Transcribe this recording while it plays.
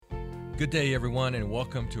Good day, everyone, and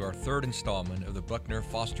welcome to our third installment of the Buckner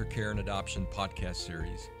Foster Care and Adoption podcast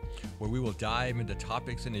series, where we will dive into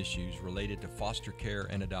topics and issues related to foster care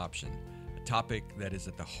and adoption, a topic that is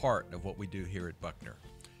at the heart of what we do here at Buckner.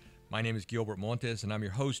 My name is Gilbert Montes, and I'm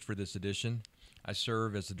your host for this edition. I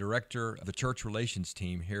serve as the director of the church relations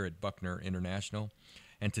team here at Buckner International.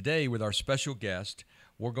 And today, with our special guest,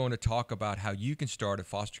 we're going to talk about how you can start a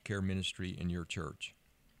foster care ministry in your church.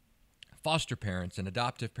 Foster parents and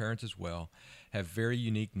adoptive parents as well have very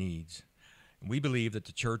unique needs. We believe that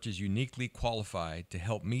the church is uniquely qualified to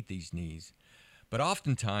help meet these needs. But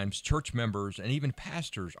oftentimes, church members and even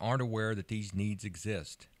pastors aren't aware that these needs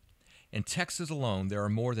exist. In Texas alone, there are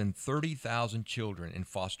more than 30,000 children in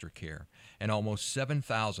foster care and almost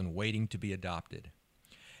 7,000 waiting to be adopted.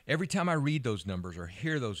 Every time I read those numbers or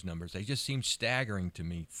hear those numbers, they just seem staggering to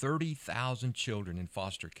me. 30,000 children in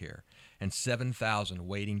foster care and 7,000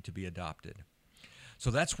 waiting to be adopted. So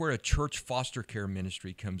that's where a church foster care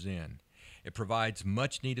ministry comes in. It provides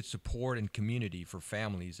much needed support and community for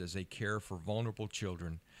families as they care for vulnerable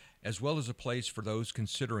children, as well as a place for those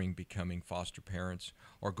considering becoming foster parents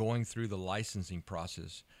or going through the licensing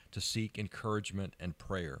process to seek encouragement and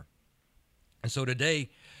prayer. And so today,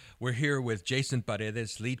 we're here with Jason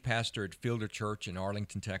Paredes, lead pastor at Fielder Church in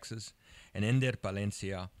Arlington, Texas, and Ender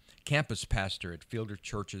Palencia, campus pastor at Fielder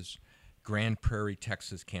Church's Grand Prairie,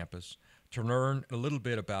 Texas campus, to learn a little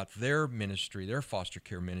bit about their ministry, their foster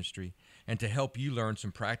care ministry, and to help you learn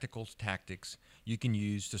some practical tactics you can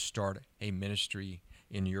use to start a ministry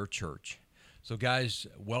in your church. So guys,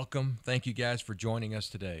 welcome. Thank you guys for joining us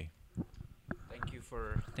today. Thank you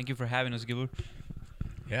for having us, Gilbert.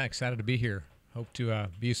 Yeah, excited to be here. Hope to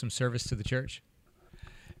be of some service to the church.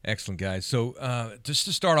 Excellent, guys. So just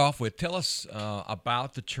to start off with, tell us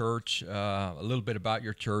about the church, a little bit about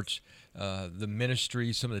your church, the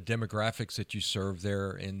ministry, some of the demographics that you serve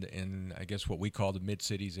there in I guess, what we call the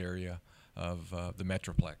Mid-Cities area of the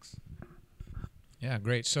Metroplex. Yeah,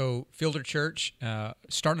 great. So Fielder Church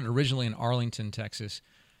started originally in Arlington, Texas,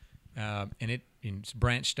 and it's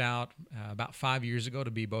branched out about 5 years ago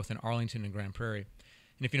to be both in Arlington and Grand Prairie.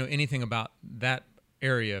 And if you know anything about that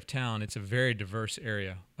area of town, it's a very diverse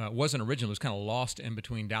area. It wasn't original. It was kind of lost in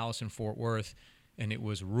between Dallas and Fort Worth, and it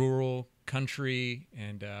was rural, country,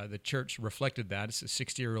 and the church reflected that. It's a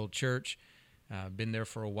 60-year-old church, been there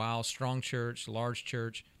for a while, strong church, large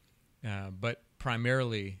church, but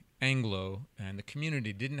primarily Anglo, and the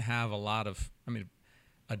community didn't have a lot of,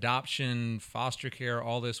 adoption, foster care,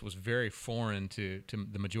 all this was very foreign to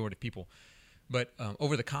the majority of people. But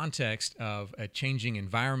over the context of a changing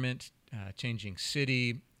environment, changing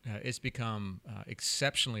city, it's become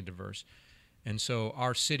exceptionally diverse. And so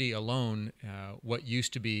our city alone, what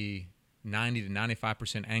used to be 90 to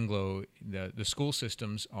 95% Anglo, the school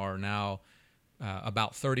systems are now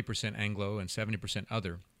about 30% Anglo and 70%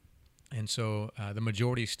 other. And so the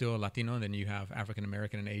majority is still Latino, and then you have African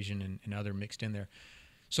American and Asian and other mixed in there.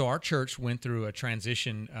 So our church went through a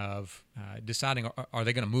transition of deciding, are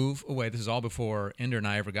they going to move away? This is all before Ender and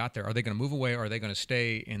I ever got there. Are they going to move away, or are they going to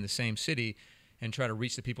stay in the same city and try to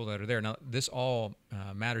reach the people that are there? Now, this all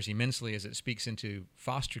matters immensely as it speaks into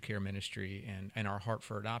foster care ministry and our heart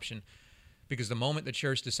for adoption. Because the moment the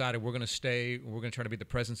church decided we're going to stay, we're going to try to be the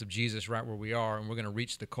presence of Jesus right where we are, and we're going to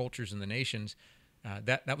reach the cultures and the nations,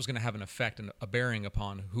 that was going to have an effect and a bearing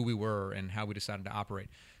upon who we were and how we decided to operate.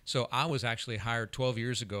 So I was actually hired 12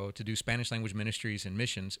 years ago to do Spanish language ministries and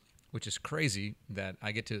missions, which is crazy that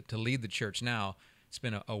I get to lead the church now. It's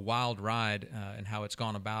been a wild ride in how it's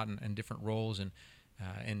gone about and different roles.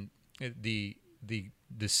 And the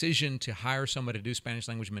decision to hire somebody to do Spanish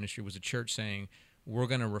language ministry was a church saying, we're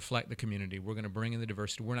going to reflect the community. We're going to bring in the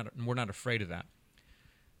diversity. We're not afraid of that.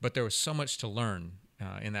 But there was so much to learn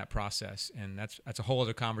in that process, and that's a whole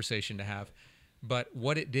other conversation to have. But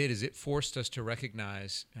what it did is it forced us to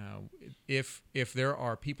recognize if there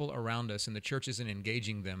are people around us and the church isn't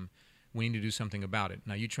engaging them, we need to do something about it.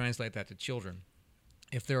 Now, you translate that to children.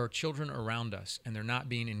 If there are children around us and they're not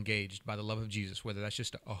being engaged by the love of Jesus, whether that's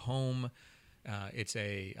just a home, it's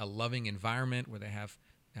a loving environment where they have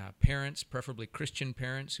parents, preferably Christian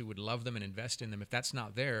parents, who would love them and invest in them, if that's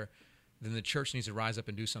not there, then the church needs to rise up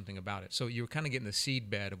and do something about it. So you were kind of getting the seed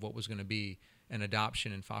bed of what was going to be an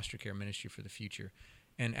adoption and foster care ministry for the future.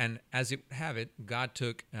 And as it have it, God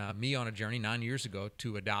took me on a journey 9 years ago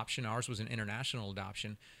to adoption. Ours was an international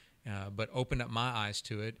adoption, but opened up my eyes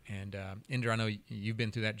to it. And Ender, I know you've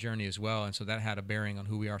been through that journey as well, and so that had a bearing on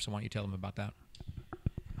who we are. So why don't you tell them about that?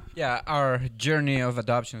 Yeah, our journey of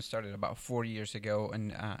adoption started about 4 years ago,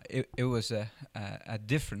 and it was a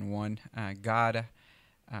different one. God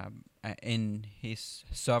in His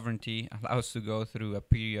sovereignty, allow us to go through a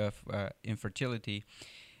period of infertility.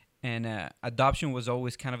 And adoption was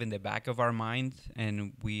always kind of in the back of our mind,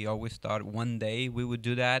 and we always thought one day we would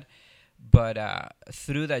do that. But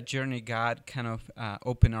through that journey, God kind of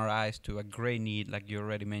opened our eyes to a great need, like you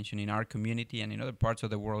already mentioned, in our community and in other parts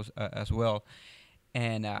of the world as well.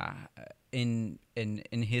 And in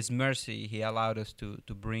His mercy, He allowed us to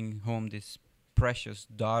bring home this precious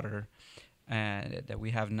daughter that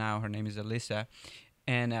we have now. Her name is Alyssa.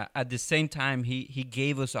 And at the same time, he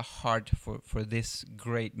gave us a heart for this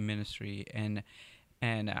great ministry. And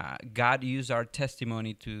God used our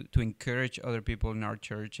testimony to encourage other people in our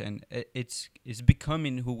church. And it's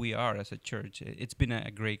becoming who we are as a church. It's been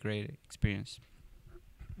a great experience.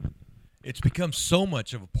 It's become so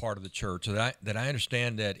much of a part of the church that I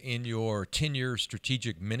understand that in your 10-year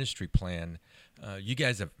strategic ministry plan, you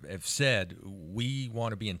guys have said, we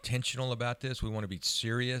want to be intentional about this. We want to be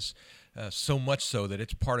serious, so much so that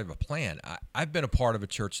it's part of a plan. I've been a part of a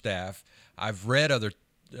church staff. I've read other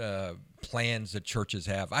plans that churches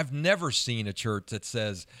have. I've never seen a church that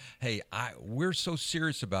says, hey, we're so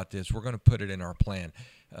serious about this, we're going to put it in our plan.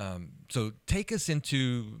 So take us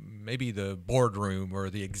into maybe the boardroom or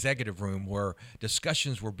the executive room where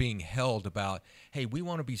discussions were being held about, hey, we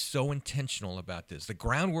want to be so intentional about this. The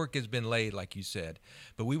groundwork has been laid, like you said,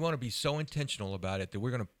 but we want to be so intentional about it that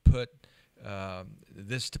we're going to put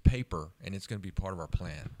this to paper, and it's going to be part of our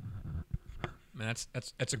plan. Man,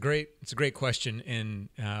 that's a great question. And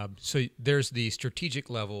so there's the strategic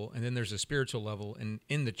level, and then there's a spiritual level. And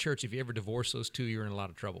in the church, if you ever divorce those two, you're in a lot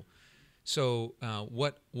of trouble. So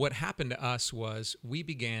what happened to us was we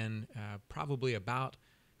began probably about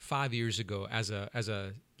 5 years ago as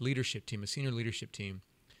a leadership team, a senior leadership team,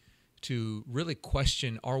 to really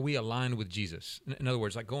question, are we aligned with Jesus? In other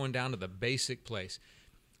words, like going down to the basic place.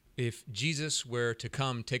 If Jesus were to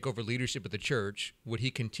come take over leadership of the church, would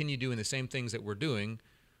He continue doing the same things that we're doing,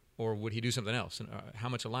 or would He do something else? And how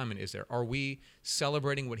much alignment is there? Are we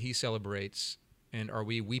celebrating what He celebrates, and are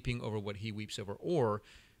we weeping over what He weeps over? Or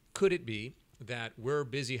could it be that we're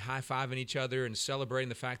busy high-fiving each other and celebrating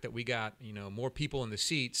the fact that we got, more people in the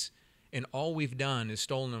seats, and all we've done is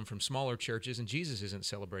stolen them from smaller churches, and Jesus isn't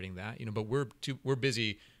celebrating that, but we're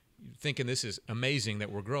busy thinking this is amazing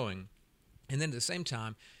that we're growing. And then at the same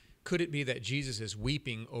time, could it be that Jesus is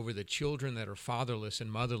weeping over the children that are fatherless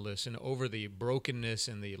and motherless, and over the brokenness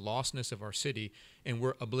and the lostness of our city, and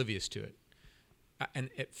we're oblivious to it?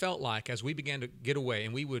 And it felt like as we began to get away,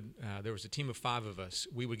 and we would, there was a team of 5 of us,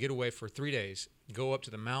 we would get away for 3 days, go up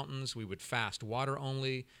to the mountains, we would fast water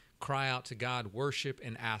only, cry out to God, worship,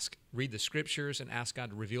 and read the scriptures, and ask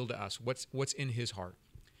God to reveal to us what's in His heart.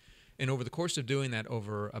 And over the course of doing that,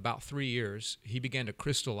 over about 3 years, He began to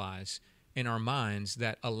crystallize in our minds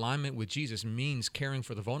that alignment with Jesus means caring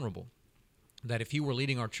for the vulnerable. That if He were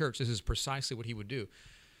leading our church, this is precisely what He would do.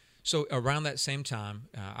 So around that same time,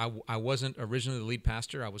 I wasn't originally the lead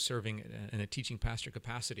pastor. I was serving in a teaching pastor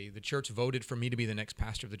capacity. The church voted for me to be the next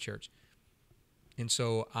pastor of the church. And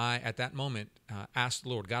so I, at that moment, asked the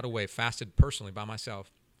Lord, got away, fasted personally by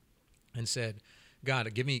myself, and said,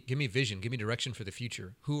 God, give me vision, give me direction for the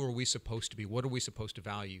future. Who are we supposed to be? What are we supposed to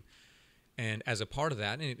value? And as a part of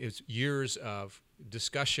that, and it was years of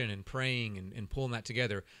discussion and praying and pulling that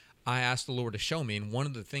together, I asked the Lord to show me, and one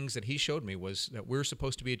of the things that He showed me was that we're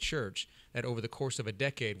supposed to be a church that over the course of a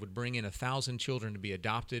decade would bring in 1,000 children to be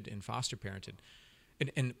adopted and foster parented.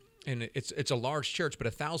 And it's a large church, but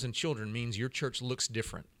 1,000 children means your church looks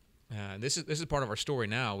different. This is part of our story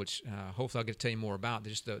now, which hopefully I'll get to tell you more about,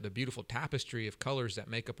 just the beautiful tapestry of colors that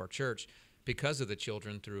make up our church because of the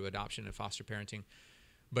children through adoption and foster parenting.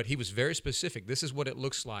 But He was very specific. This is what it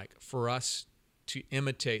looks like for us to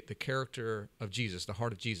imitate the character of Jesus, the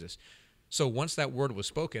heart of Jesus. So once that word was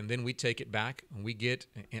spoken, then we take it back and we get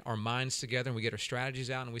our minds together and we get our strategies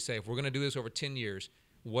out and we say, if we're going to do this over 10 years,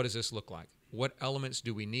 what does this look like? What elements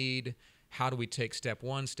do we need? How do we take step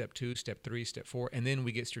 1, step 2, step 3, step 4, and then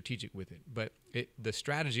we get strategic with it. But the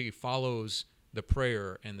strategy follows the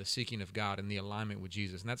prayer and the seeking of God and the alignment with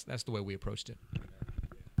Jesus, and that's the way we approached it.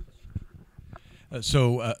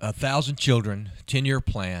 So 1,000 children, 10-year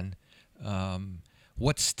plan.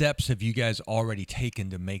 What steps have you guys already taken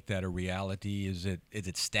to make that a reality? Is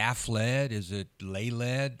it staff-led? Is it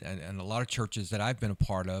lay-led? And a lot of churches that I've been a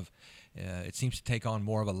part of, it seems to take on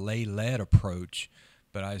more of a lay-led approach,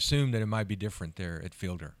 but I assume that it might be different there at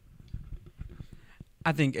Fielder.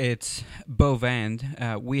 I think it's both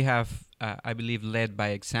and. We have, I believe, led by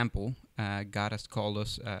example. God has called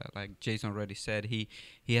us, like Jason already said, he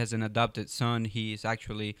has an adopted son. He is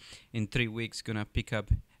actually in 3 weeks going to pick up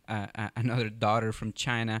another daughter from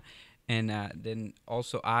China. and then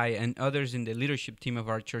also I and others in the leadership team of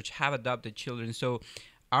our church have adopted children. So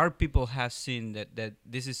our people have seen that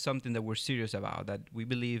this is something that we're serious about, that we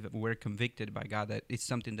believe, we're convicted by God that it's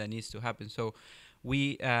something that needs to happen. So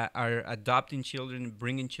we are adopting children,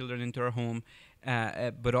 bringing children into our home,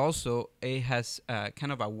 but also it has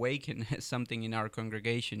kind of awakened something in our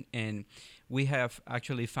congregation. And we have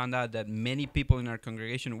actually found out that many people in our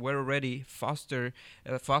congregation were already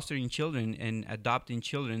fostering children and adopting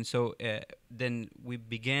children. So then we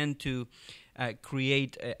began to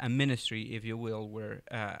create a ministry, if you will, where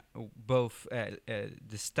both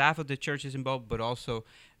the staff of the church is involved, but also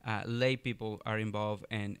lay people are involved,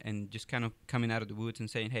 and just kind of coming out of the woods and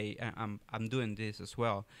saying, hey, I'm doing this as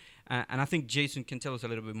well. And I think Jason can tell us a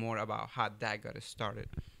little bit more about how that got us started.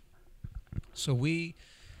 So we,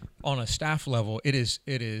 on a staff level, it is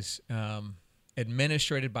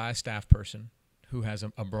administrated by a staff person who has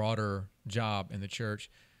a broader job in the church,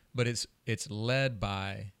 but it's led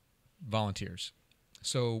by volunteers.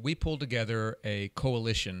 So we pulled together a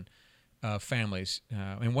coalition of families,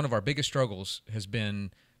 and one of our biggest struggles has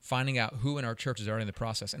been finding out who in our churches are in the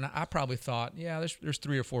process. And I probably thought, there's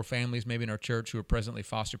 3 or 4 families maybe in our church who are presently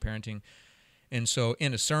foster parenting. And so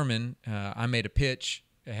in a sermon, I made a pitch.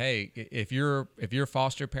 Hey, if you're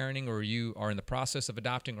foster parenting, or you are in the process of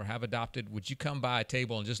adopting or have adopted, would you come by a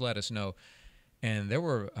table and just let us know? And there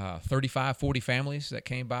were 35, 40 families that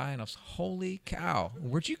came by, and I was, holy cow,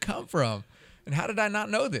 where'd you come from? And how did I not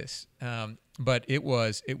know this? But it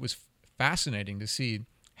was fascinating to see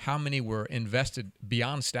how many were invested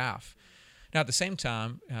beyond staff. Now, at the same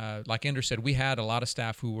time, like Ender said, we had a lot of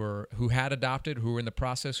staff who had adopted, who were in the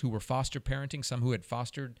process, who were foster parenting, some who had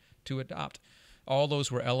fostered to adopt. All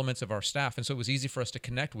those were elements of our staff, and so it was easy for us to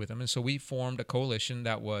connect with them. And so we formed a coalition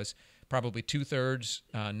that was probably 2/3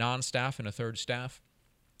 non-staff and 1/3 staff.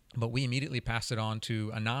 But we immediately passed it on to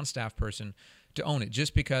a non-staff person to own it,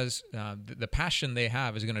 just because the passion they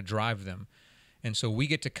have is going to drive them. And so we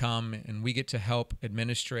get to come and we get to help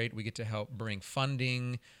administrate. We get to help bring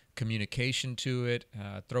funding, communication to it,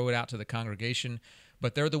 throw it out to the congregation.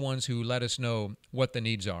 But they're the ones who let us know what the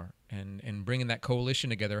needs are. And bringing that coalition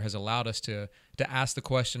together has allowed us to ask the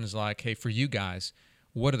questions like, hey, for you guys,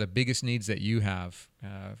 what are the biggest needs that you have?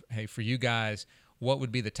 Hey, for you guys, what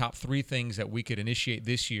would be the top 3 things that we could initiate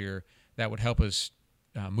this year that would help us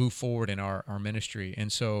move forward in our ministry?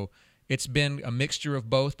 And so it's been a mixture of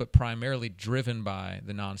both, but primarily driven by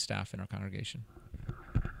the non-staff in our congregation.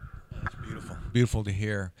 That's beautiful. Beautiful to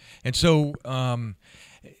hear. And so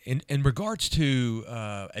in regards to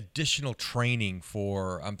additional training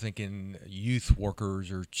for, I'm thinking, youth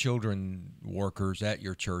workers or children workers at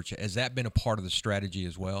your church, has that been a part of the strategy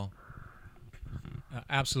as well?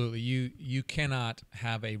 Absolutely. You cannot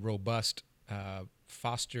have a robust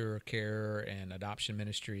foster care and adoption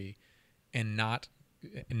ministry and not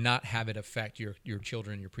have it affect your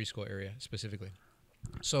children in your preschool area specifically.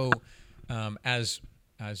 So as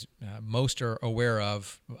most are aware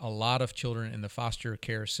of, a lot of children in the foster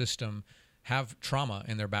care system have trauma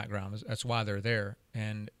in their background. That's why they're there.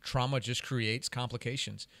 And trauma just creates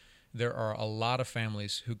complications. There are a lot of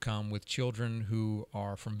families who come with children who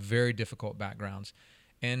are from very difficult backgrounds,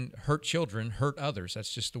 and hurt children hurt others.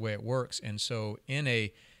 That's just the way it works. And so in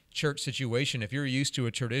a church situation, if you're used to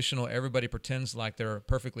a traditional, everybody pretends like they're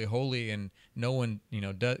perfectly holy and no one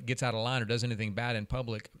gets out of line or does anything bad in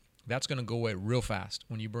public, that's going to go away real fast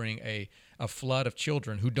when you bring a flood of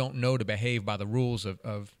children who don't know to behave by the rules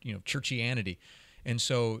of churchianity. And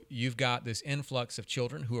so you've got this influx of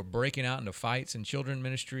children who are breaking out into fights in children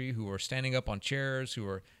ministry, who are standing up on chairs, who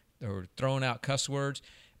are throwing out cuss words.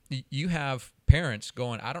 You have parents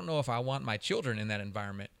going, I don't know if I want my children in that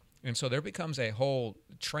environment. And so there becomes a whole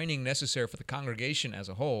training necessary for the congregation as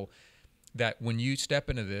a whole, that when you step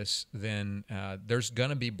into this, then there's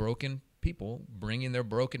going to be broken people bringing their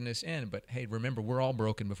brokenness in. But hey, remember, we're all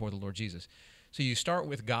broken before the Lord Jesus. So you start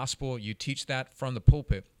with gospel, you teach that from the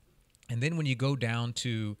pulpit. And then when you go down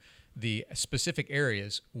to the specific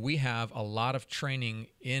areas, we have a lot of training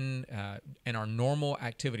in our normal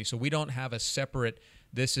activity. So we don't have a separate,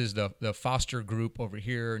 this is the foster group over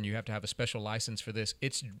here, and you have to have a special license for this.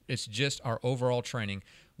 It's just our overall training.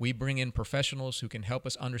 We bring in professionals who can help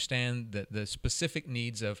us understand the specific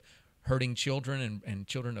needs of hurting children and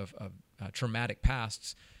children of traumatic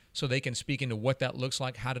pasts, so they can speak into what that looks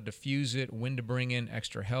like, how to diffuse it, when to bring in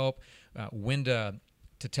extra help, when to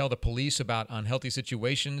tell the police about unhealthy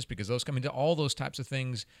situations, because those come into all those types of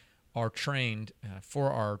things are trained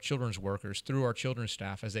for our children's workers through our children's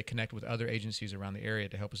staff as they connect with other agencies around the area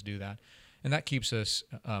to help us do that. And that keeps us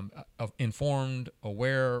informed,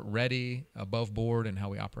 aware, ready, above board in how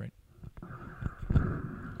we operate.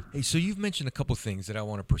 Hey, so you've mentioned a couple things that I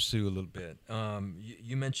want to pursue a little bit.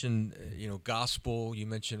 You mentioned, gospel. You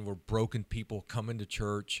mentioned we're broken people coming to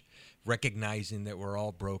church, recognizing that we're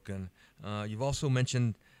all broken. You've also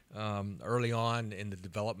mentioned early on in the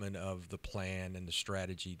development of the plan and the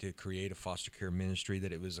strategy to create a foster care ministry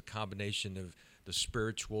that it was a combination of the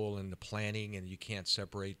spiritual and the planning, and you can't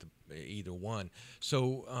separate either one.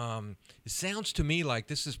 So it sounds to me like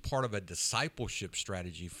this is part of a discipleship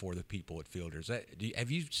strategy for the people at Fielders. Have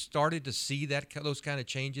you started to see those kind of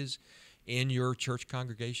changes in your church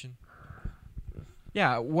congregation?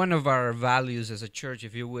 Yeah, one of our values as a church,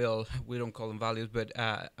 if you will, we don't call them values, but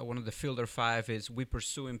one of the Fielder 5 is we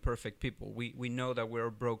pursue imperfect people. We know that we're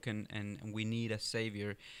broken and we need a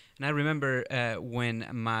Savior. And I remember when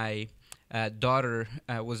my daughter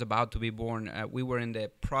was about to be born, we were in the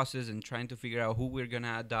process and trying to figure out who we're going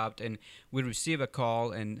to adopt, and we received a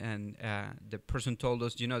call, and the person told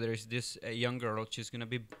us, there's this young girl, she's going to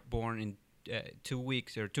be born in 2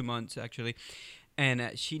 weeks or 2 months actually,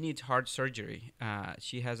 and she needs heart surgery.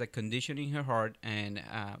 She has a condition in her heart, and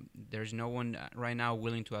there's no one right now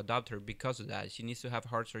willing to adopt her because of that. She needs to have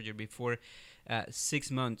heart surgery before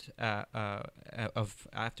 6 months of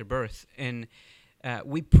after birth. And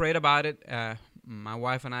we prayed about it. My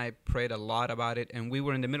wife and I prayed a lot about it, and we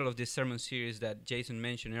were in the middle of this sermon series that Jason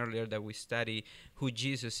mentioned earlier, that we study who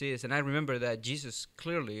Jesus is. And I remember that Jesus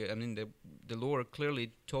clearly, the Lord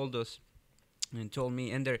clearly told us and told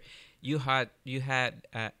me, and there, you had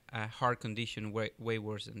a heart condition way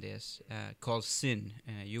worse than this, called sin.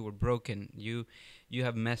 You were broken. You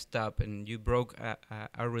have messed up, and you broke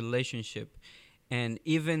a relationship. And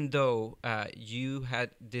even though you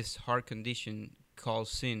had this heart condition called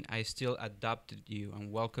sin, I still adopted you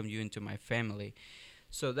and welcomed you into my family.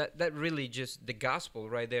 So that really just, the gospel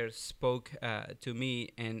right there spoke to me,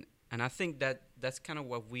 and I think that's kind of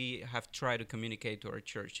what we have tried to communicate to our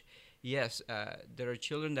church. Yes, there are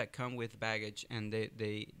children that come with baggage, and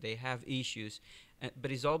they have issues,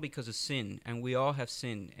 but it's all because of sin, and we all have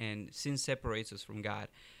sinned, and sin separates us from God.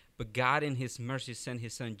 But God in His mercy sent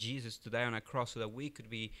His Son Jesus to die on a cross so that we could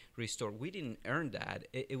be restored. We didn't earn that.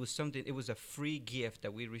 It was something. It was a free gift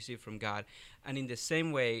that we received from God, and in the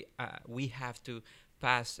same way, we have to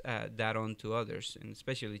pass that on to others, and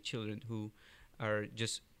especially children who are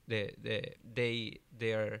just they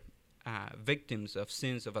are victims of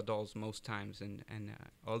sins of adults most times, and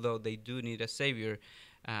although they do need a Savior,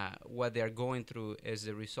 what they are going through is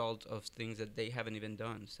the result of things that they haven't even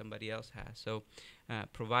done, somebody else has. So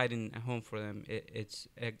providing a home for them, it's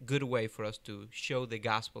a good way for us to show the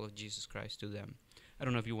gospel of Jesus Christ to them. I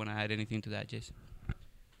don't know if you want to add anything to that, Jason.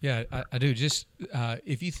 Yeah, I do. Just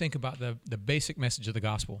if you think about the basic message of the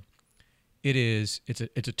gospel, it's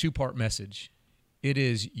a two-part message. It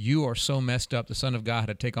is, you are so messed up, the Son of God had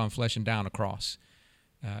to take on flesh and die on a cross.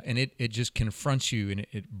 And it just confronts you, and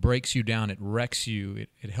it breaks you down, it wrecks you,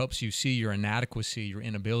 it helps you see your inadequacy, your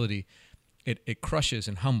inability. It crushes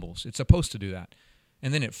and humbles. It's supposed to do that.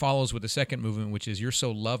 And then it follows with the second movement, which is, you're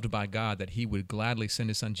so loved by God that He would gladly send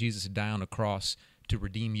His Son Jesus to die on a cross to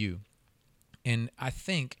redeem you. And I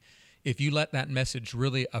think if you let that message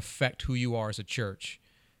really affect who you are as a church,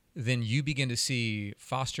 then you begin to see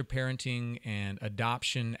foster parenting and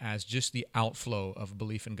adoption as just the outflow of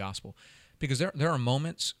belief in gospel. Because there are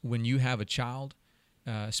moments when you have a child,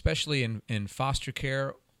 especially in foster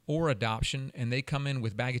care or adoption, and they come in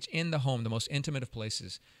with baggage in the home, the most intimate of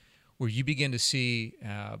places, where you begin to see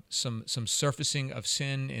some surfacing of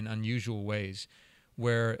sin in unusual ways,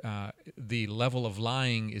 where the level of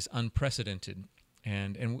lying is unprecedented.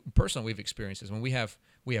 And personally, we've experienced this. When we have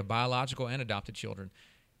biological and adopted children,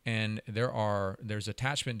 and there's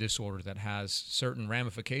attachment disorder that has certain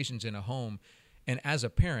ramifications in a home. And as a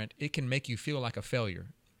parent, it can make you feel like a failure.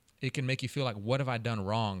 It can make you feel like, what have I done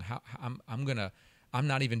wrong? I'm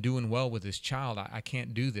not even doing well with this child. I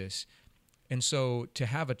can't do this. And so to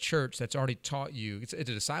have a church that's already taught you, it's a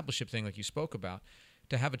discipleship thing like you spoke about,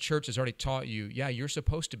 to have a church that's already taught you, yeah, you're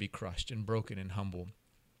supposed to be crushed and broken and humble.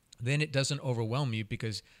 Then it doesn't overwhelm you,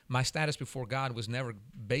 because my status before God was never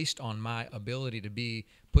based on my ability to be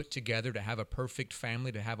put together, to have a perfect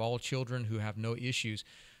family, to have all children who have no issues.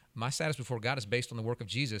 My status before God is based on the work of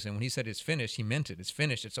Jesus, and when He said it's finished, He meant it. It's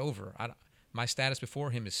finished. It's over. My status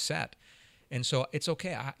before Him is set. And so it's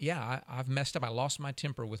okay. I've messed up. I lost my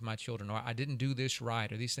temper with my children, or I didn't do this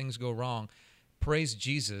right, or these things go wrong. Praise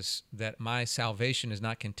Jesus that my salvation is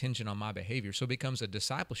not contingent on my behavior. So it becomes a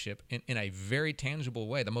discipleship in a very tangible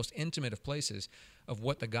way, the most intimate of places of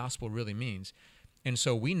what the gospel really means. And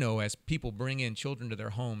so we know, as people bring in children to their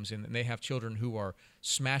homes, and they have children who are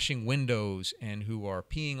smashing windows and who are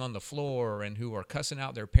peeing on the floor and who are cussing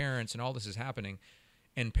out their parents, and all this is happening,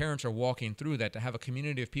 and parents are walking through that, to have a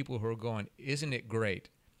community of people who are going, isn't it great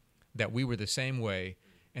that we were the same way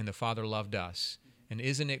and the Father loved us? And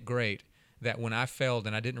isn't it great that when I failed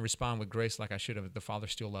and I didn't respond with grace like I should have, the Father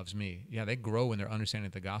still loves me? Yeah, they grow in their understanding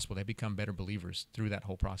of the gospel. They become better believers through that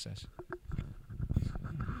whole process.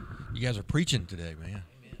 You guys are preaching today, man.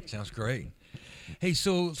 Sounds great. Hey,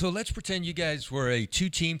 so let's pretend you guys were a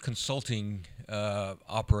two-team consulting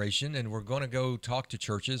operation, and we're going to go talk to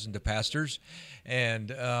churches and to pastors, and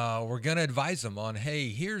we're going to advise them on, hey,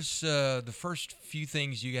 here's the first few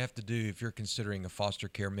things you have to do if you're considering a foster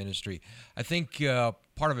care ministry. I think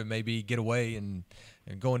part of it may be get away and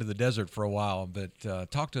go into the desert for a while, but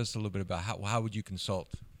talk to us a little bit about how would you consult?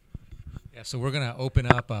 Yeah, so we're going to open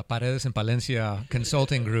up a Paredes and Palencia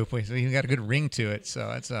consulting group. We got a good ring to it. So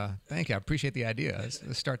that's thank you. I appreciate the idea.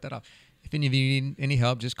 Let's start that off. If any of you need any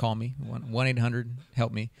help, just call me,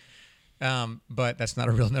 1-800-HELP-ME. But that's not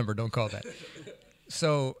a real number. Don't call that.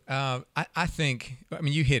 So I think,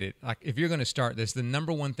 you hit it. Like, if you're going to start this, the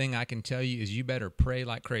number one thing I can tell you is you better pray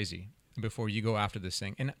like crazy before you go after this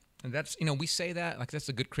thing. And that's, we say that, like that's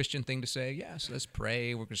a good Christian thing to say. Yes, let's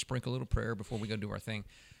pray. We're going to sprinkle a little prayer before we go do our thing.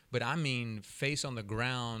 But I mean, face on the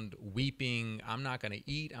ground, weeping, I'm not going to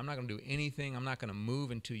eat, I'm not going to do anything, I'm not going to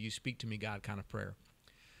move until you speak to me, God, kind of prayer.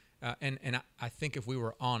 And I think if we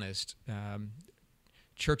were honest,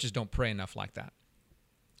 churches don't pray enough like that.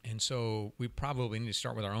 And so we probably need to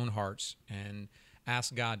start with our own hearts and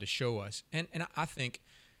ask God to show us. And I think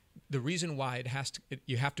the reason why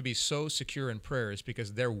you have to be so secure in prayer is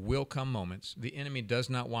because there will come moments, the enemy does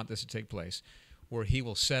not want this to take place, where he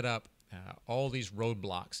will set up all these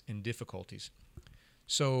roadblocks and difficulties.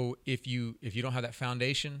 So if you don't have that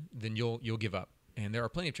foundation, then you'll give up. And there are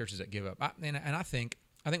plenty of churches that give up. I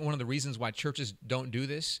think one of the reasons why churches don't do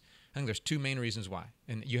this, I think there's two main reasons why.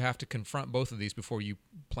 And you have to confront both of these before you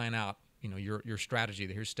plan out, your strategy.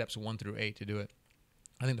 Here's steps 1 through 8 to do it.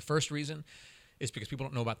 I think the first reason is because people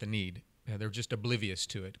don't know about the need. They're just oblivious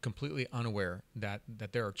to it, completely unaware that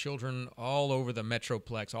there are children all over the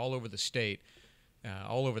metroplex, all over the state,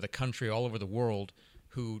 all over the country, all over the world,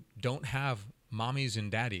 who don't have mommies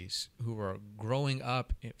and daddies, who are growing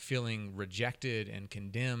up feeling rejected and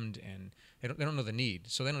condemned, and they don't know the need,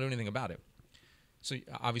 so they don't do anything about it. So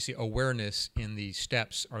obviously awareness in these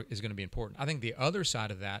steps is going to be important. I think the other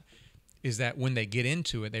side of that is that when they get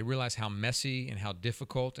into it, they realize how messy and how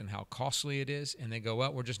difficult and how costly it is, and they go,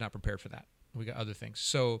 well, we're just not prepared for that. We got other things.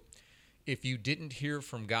 So if you didn't hear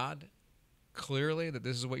from God clearly that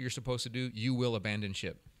this is what you're supposed to do, you will abandon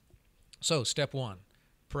ship. So step 1,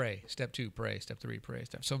 pray. Step 2, pray. Step 3, pray.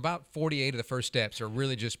 So about 48 of the first steps are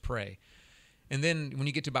really just pray. And then when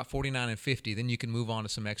you get to about 49 and 50, then you can move on to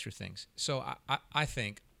some extra things. So I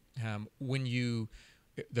think when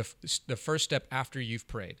the first step after you've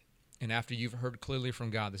prayed and after you've heard clearly from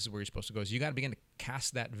God, this is where you're supposed to go, is you got to begin to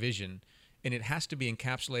cast that vision, and it has to be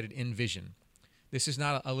encapsulated in vision. This is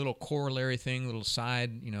not a little corollary thing, little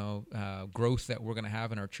side, growth that we're going to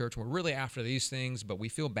have in our church. We're really after these things, but we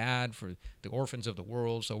feel bad for the orphans of the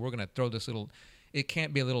world, so we're going to throw this little. It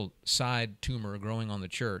can't be a little side tumor growing on the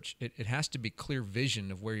church. It has to be clear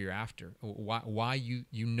vision of where you're after, why you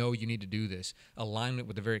need to do this, alignment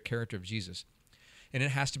with the very character of Jesus. And it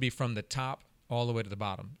has to be from the top all the way to the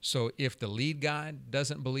bottom. So if the lead guy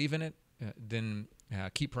doesn't believe in it, then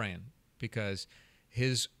keep praying, because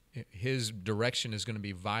his direction is going to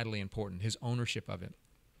be vitally important, his ownership of it.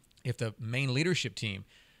 If the main leadership team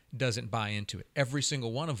doesn't buy into it, every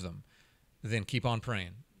single one of them, then keep on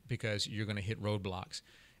praying, because you're going to hit roadblocks.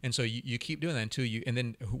 And so you keep doing that and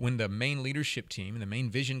then when the main leadership team and the main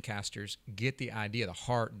vision casters get the idea, the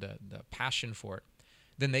heart, the passion for it,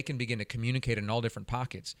 then they can begin to communicate in all different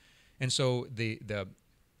pockets. And so the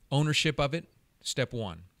ownership of it, step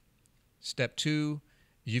 1. Step 2,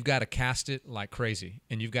 you've got to cast it like crazy,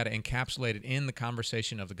 and you've got to encapsulate it in the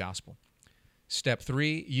conversation of the gospel. Step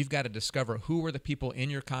 3, you've got to discover who are the people in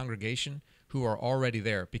your congregation who are already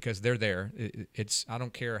there, because they're there. I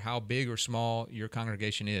don't care how big or small your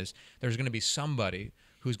congregation is, there's going to be somebody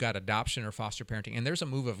who's got adoption or foster parenting. And there's a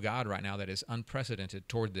move of God right now that is unprecedented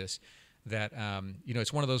toward this, that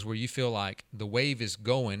it's one of those where you feel like the wave is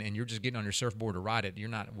going and you're just getting on your surfboard to ride it.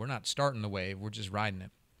 We're not starting the wave, we're just riding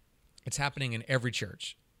it. It's happening in every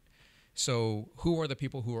church. So who are the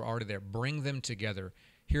people who are already there? Bring them together,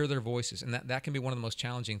 hear their voices. And that can be one of the most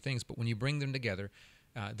challenging things. But when you bring them together,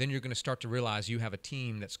 then you're going to start to realize you have a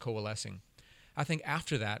team that's coalescing. I think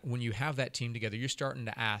after that, when you have that team together, you're starting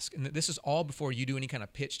to ask, and this is all before you do any kind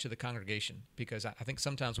of pitch to the congregation, because I think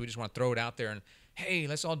sometimes we just want to throw it out there and, hey,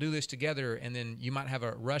 let's all do this together, and then you might have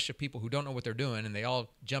a rush of people who don't know what they're doing, and they all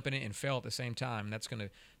jump in it and fail at the same time. It's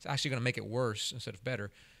actually going to make it worse instead of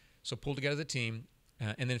better. So pull together the team,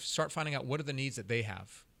 and then start finding out what are the needs that they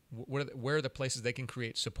have. Where are the places they can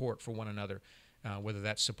create support for one another, whether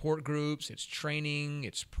that's support groups, it's training,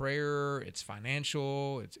 it's prayer, it's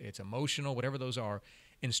financial, it's emotional, whatever those are,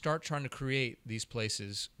 and start trying to create these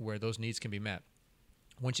places where those needs can be met.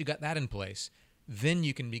 Once you got that in place, then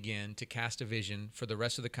you can begin to cast a vision for the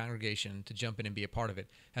rest of the congregation to jump in and be a part of it.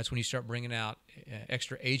 That's when you start bringing out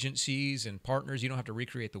extra agencies and partners. You don't have to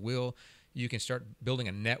recreate the wheel. You can start building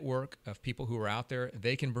a network of people who are out there.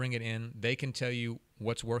 They can bring it in. They can tell you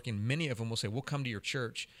what's working. Many of them will say, we'll come to your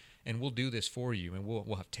church and we'll do this for you. And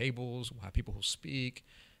we'll have tables, we'll have people who speak,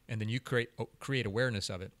 and then you create awareness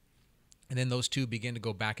of it. And then those two begin to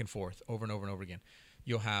go back and forth over and over and over again.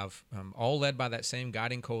 You'll have, all led by that same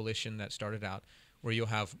guiding coalition that started out, where you'll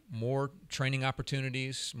have more training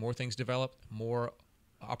opportunities, more things developed, more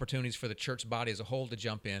opportunities for the church body as a whole to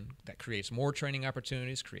jump in. That creates more training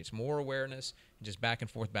opportunities, creates more awareness, and just back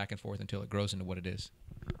and forth until it grows into what it is.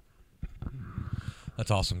 That's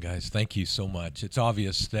awesome, guys. Thank you so much. It's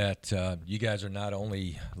obvious that you guys are not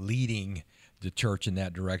only leading the church in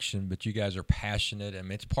that direction, but you guys are passionate. I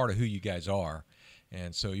mean, it's part of who you guys are.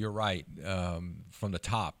 And so you're right. From the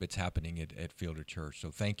top, it's happening at Fielder Church. So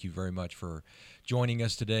thank you very much for joining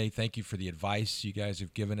us today. Thank you for the advice you guys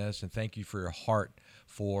have given us, and thank you for your heart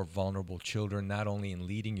for vulnerable children, not only in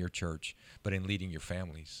leading your church, but in leading your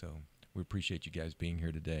families. So we appreciate you guys being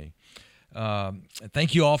here today.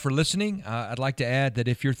 Thank you all for listening. I'd like to add that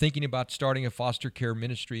if you're thinking about starting a foster care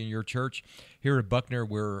ministry in your church, here at Buckner,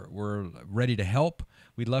 we're ready to help.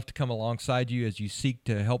 We'd love to come alongside you as you seek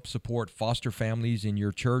to help support foster families in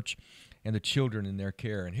your church and the children in their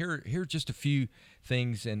care. And here are just a few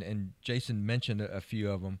things, and Jason mentioned a few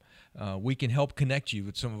of them. We can help connect you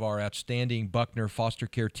with some of our outstanding Buckner foster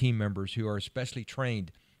care team members who are especially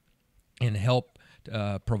trained in help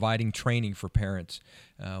providing training for parents.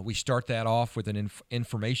 We start that off with an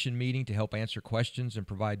information meeting to help answer questions and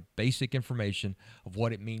provide basic information of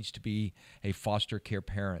what it means to be a foster care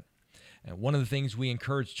parent. And one of the things we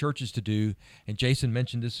encourage churches to do, and Jason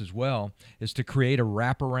mentioned this as well, is to create a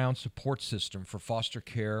wraparound support system for foster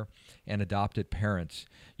care and adopted parents.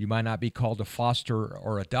 You might not be called to foster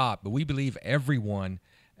or adopt, but we believe everyone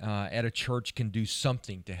at a church can do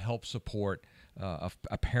something to help support a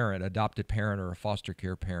parent, adopted parent, or a foster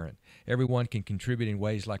care parent. Everyone can contribute in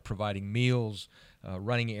ways like providing meals,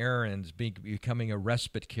 running errands, becoming a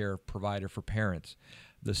respite care provider for parents.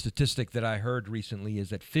 The statistic that I heard recently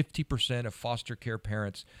is that 50% of foster care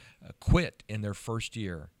parents quit in their first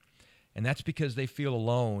year. And that's because they feel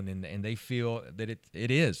alone, and they feel that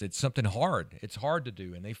it's something hard. It's hard to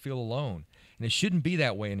do, and they feel alone. And it shouldn't be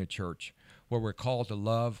that way in a church where we're called to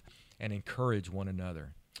love and encourage one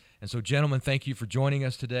another. And so, gentlemen, thank you for joining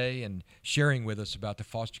us today and sharing with us about the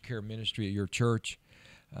foster care ministry at your church.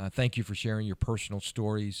 Thank you for sharing your personal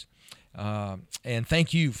stories. And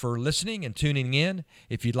thank you for listening and tuning in.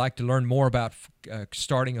 If you'd like to learn more about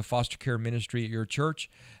starting a foster care ministry at your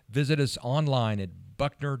church, visit us online at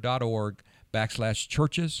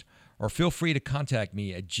buckner.org/churches, or feel free to contact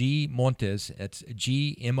me at gmontez, that's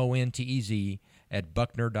GMONTEZ, at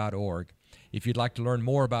buckner.org. If you'd like to learn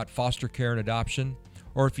more about foster care and adoption,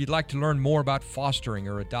 or if you'd like to learn more about fostering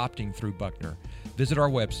or adopting through Buckner, visit our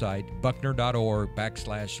website,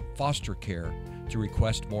 buckner.org/fostercare, to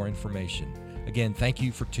request more information. Again, thank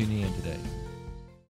you for tuning in today.